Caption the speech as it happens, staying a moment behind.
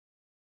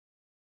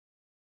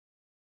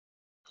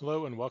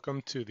Hello and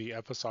welcome to the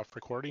Ephesoft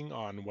recording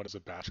on what is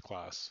a batch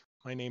class.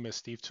 My name is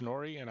Steve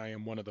Tenori and I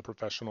am one of the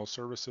professional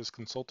services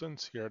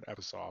consultants here at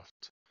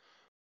Ephesoft.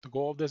 The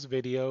goal of this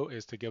video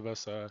is to give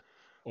us an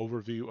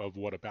overview of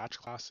what a batch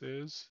class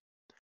is,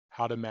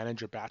 how to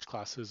manage your batch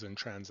classes in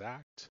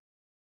Transact,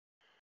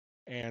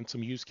 and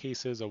some use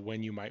cases of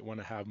when you might want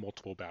to have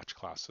multiple batch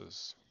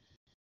classes.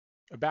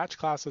 A batch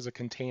class is a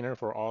container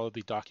for all of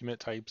the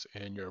document types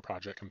in your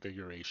project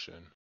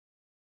configuration.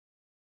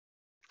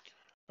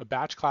 A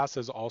batch class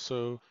is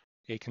also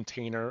a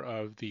container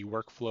of the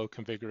workflow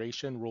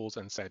configuration rules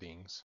and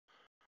settings.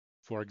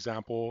 For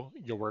example,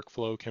 your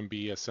workflow can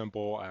be as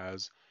simple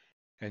as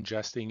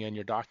ingesting in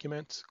your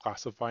documents,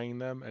 classifying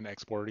them, and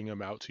exporting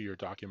them out to your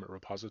document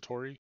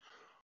repository,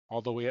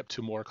 all the way up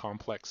to more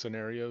complex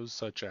scenarios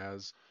such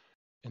as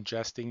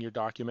ingesting your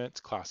documents,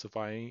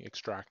 classifying,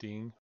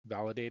 extracting,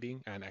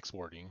 validating, and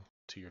exporting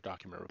to your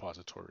document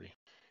repository.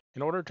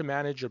 In order to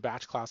manage your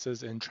batch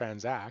classes in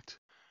Transact,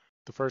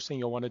 the first thing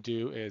you'll want to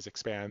do is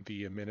expand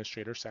the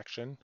administrator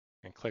section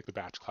and click the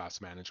batch class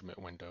management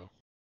window.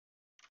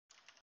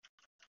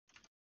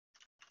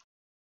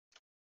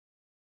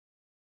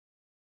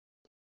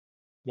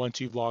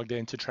 Once you've logged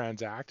into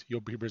Transact,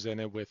 you'll be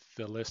presented with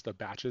the list of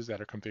batches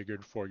that are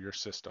configured for your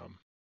system.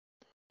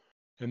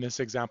 In this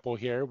example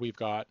here, we've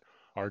got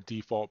our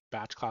default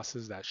batch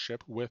classes that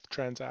ship with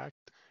Transact,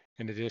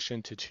 in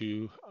addition to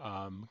two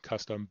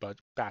custom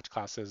batch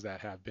classes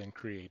that have been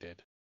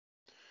created.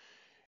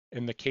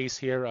 In the case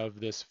here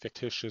of this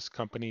fictitious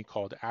company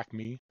called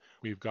Acme,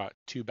 we've got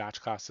two batch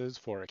classes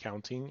for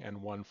accounting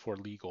and one for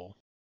legal.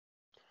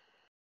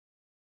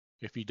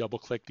 If you double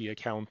click the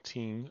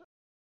accounting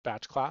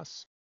batch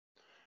class,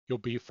 you'll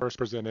be first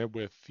presented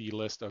with the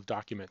list of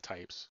document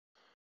types.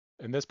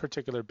 In this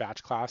particular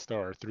batch class, there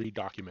are three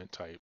document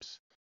types: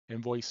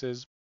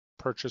 invoices,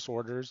 purchase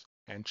orders,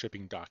 and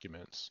shipping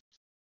documents.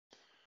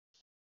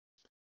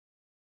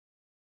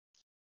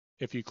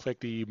 If you click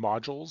the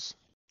modules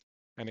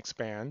and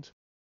expand,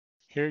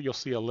 here you'll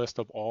see a list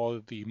of all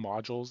of the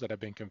modules that have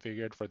been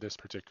configured for this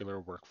particular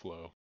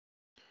workflow.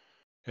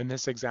 In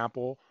this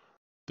example,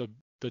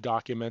 the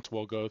document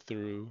will go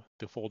through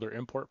the folder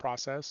import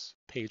process,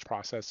 page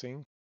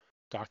processing,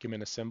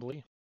 document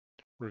assembly,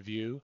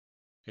 review,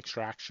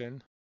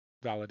 extraction,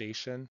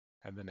 validation,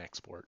 and then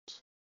export.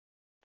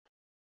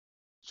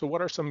 So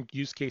what are some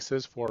use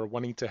cases for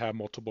wanting to have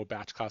multiple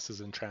batch classes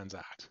in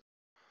Transact?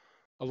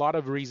 A lot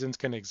of reasons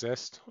can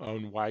exist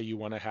on why you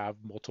want to have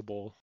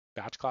multiple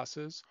batch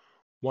classes.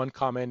 One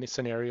common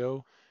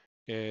scenario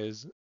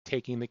is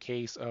taking the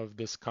case of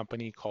this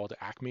company called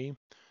Acme.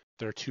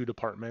 There are two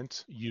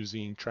departments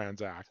using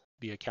Transact,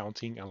 the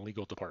accounting and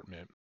legal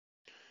department.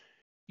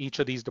 Each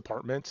of these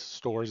departments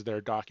stores their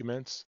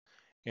documents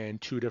in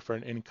two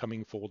different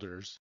incoming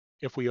folders.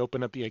 If we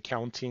open up the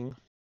accounting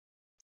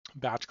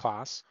batch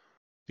class,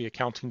 the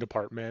accounting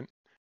department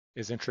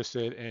is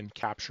interested in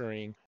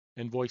capturing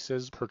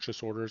invoices,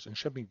 purchase orders, and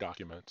shipping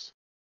documents.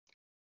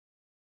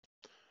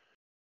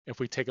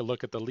 If we take a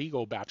look at the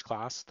legal batch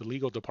class, the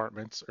legal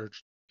department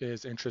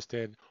is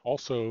interested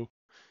also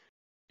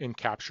in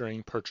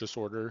capturing purchase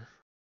order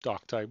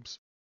doc types,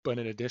 but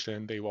in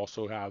addition, they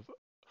also have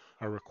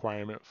a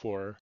requirement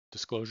for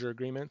disclosure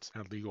agreements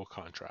and legal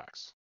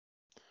contracts.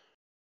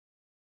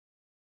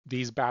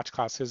 These batch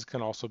classes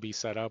can also be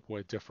set up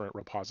with different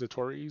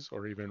repositories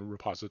or even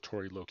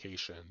repository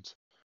locations.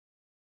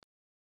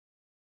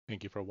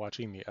 Thank you for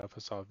watching the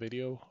Ephesoft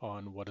video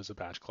on what is a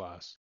batch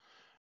class.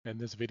 In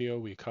this video,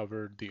 we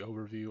covered the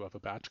overview of a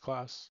batch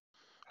class,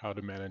 how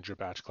to manage your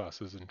batch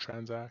classes in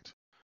Transact,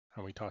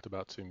 and we talked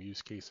about some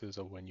use cases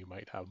of when you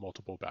might have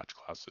multiple batch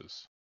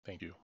classes.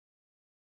 Thank you.